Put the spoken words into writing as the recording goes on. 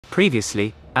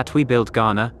Previously, at Webuild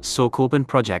Ghana, Sokoban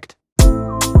project.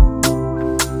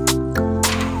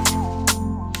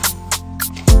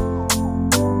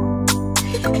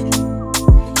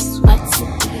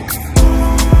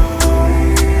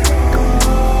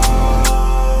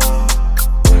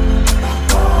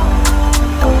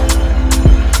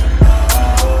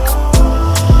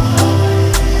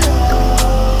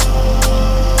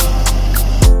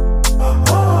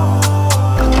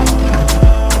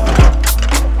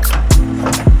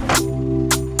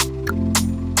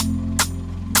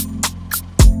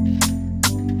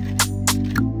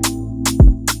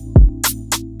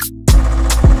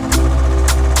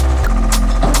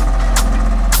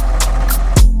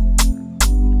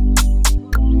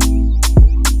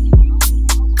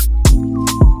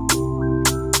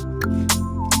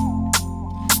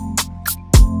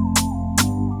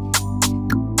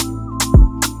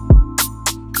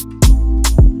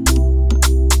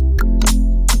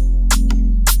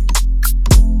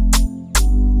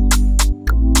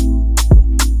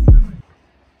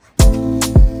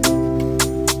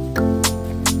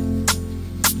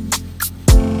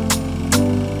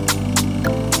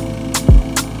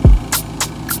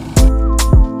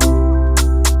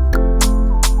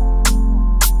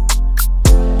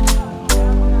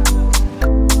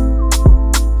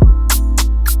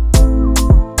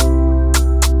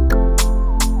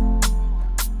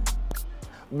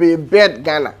 Webuild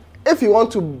Ghana. If you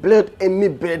want to build any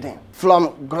building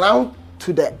from ground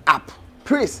to the up,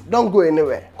 please don't go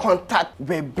anywhere. Contact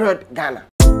Webuild Ghana.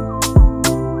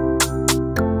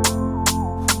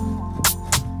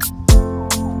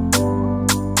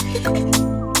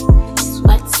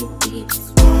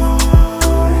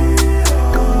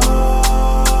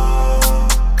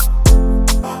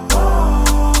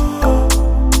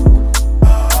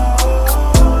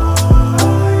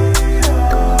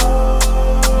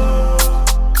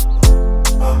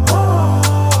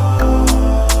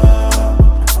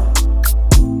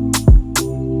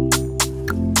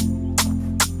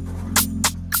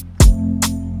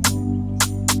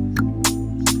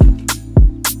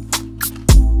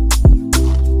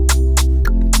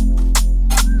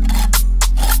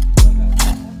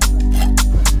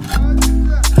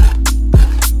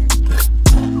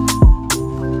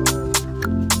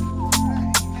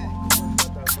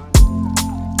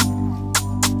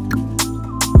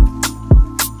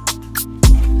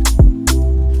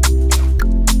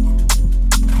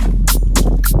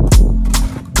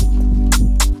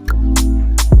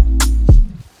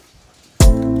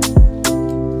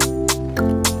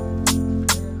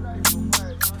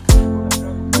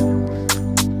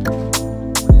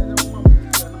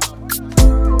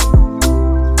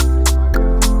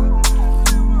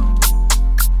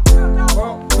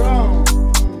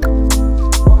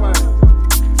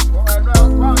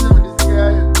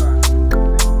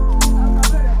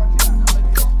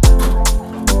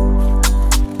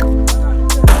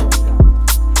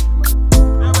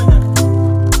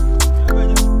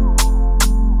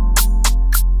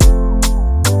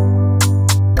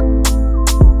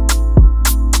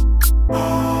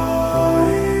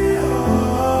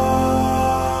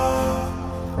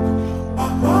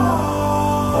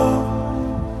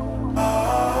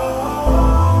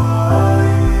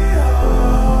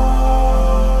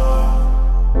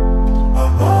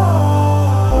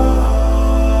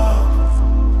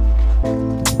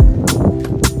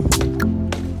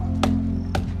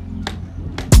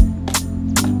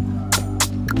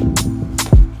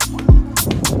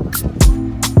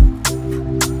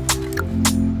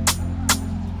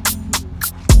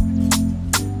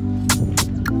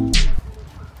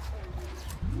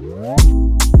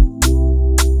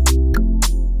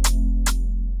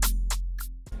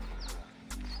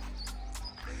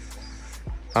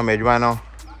 I'm a no.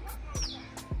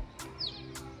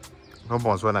 No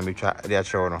bones when I try their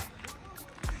show. No.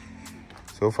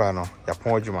 So far, no.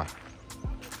 Yapon Juma.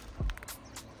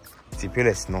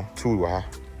 Tipiles, no. Two aha.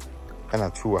 And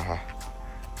a two aha.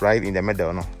 Right in the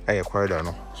middle, no. A corridor,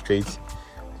 no. Straight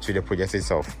to the project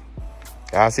itself.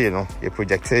 I say, no. A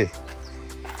project. Say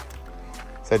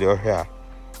the here.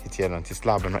 It's here on the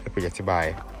slab and not a project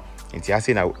by. It's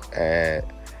here now.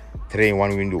 3 in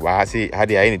 1 window. I say, had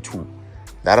the any 2.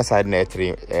 The other side, no,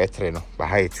 3 no, but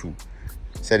high 2.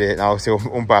 Said now, say,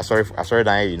 sorry,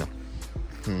 that you know.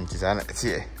 It's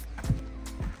here.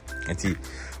 It's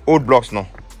old blocks, no.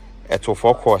 It took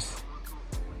 4 course.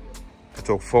 It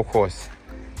took 4 course.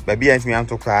 But behind me, I'm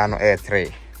to cry no air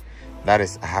 3. That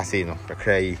is a hassy, no, the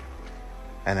cray.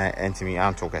 And I enter me,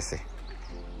 I'm to say.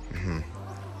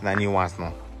 Na new ones,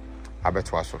 no. I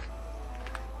bet was so.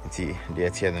 It's the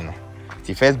no.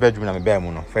 The first bedroom, I'm a bare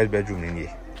moon, first bedroom in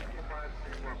here.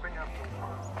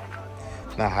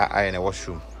 na ha ayɛ na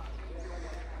washroom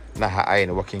na ha ayɛ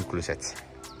na working closet.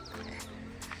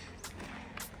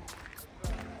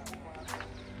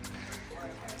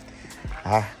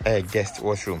 A guest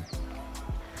washroom.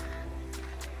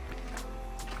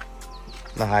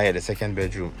 Now here the second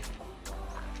bedroom.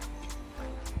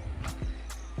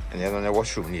 And then on the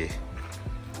washroom here.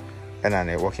 And then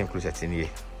a working closet in here.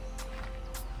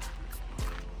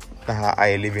 Now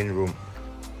I living room.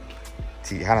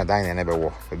 See, Hannah dining never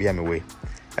walk. Maybe I'm away.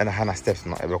 And Hannah steps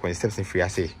not ever when steps in free. I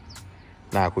say.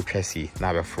 Now I could try see.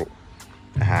 Now I fro.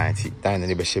 See, dining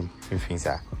neighbor ship in things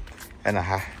are. And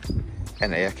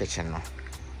and a kitchen now.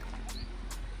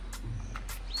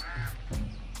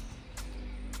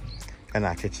 And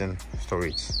our kitchen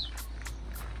storage.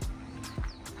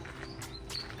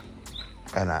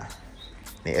 And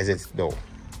the exit door.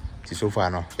 See, so far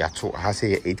now, yeah, two. I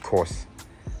say 8 course.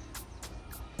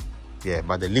 Yeah,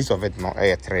 but the least of it not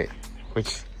a 3,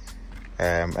 which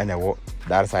and the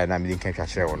other side I didn't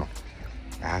capture or no.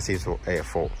 I say so a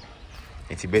 4.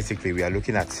 It's basically we are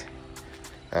looking at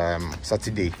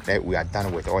Saturday that we are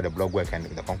done with all the block work and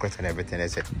the concrete and everything. I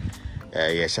said,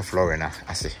 yeah, chef Florina,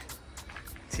 I say.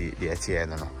 The here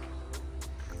no.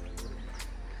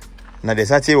 Now the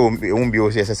Saturday won't be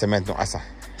also cement no asa.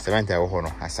 Cement I will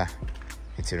no asa.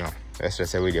 It's no. Let's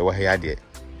say we were here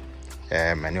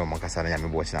there. Many of my casana yami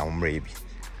watching our maybe.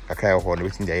 I cry or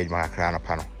waiting the age my crown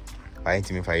panel. I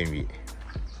ain't me for me.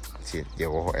 See, they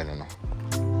were no.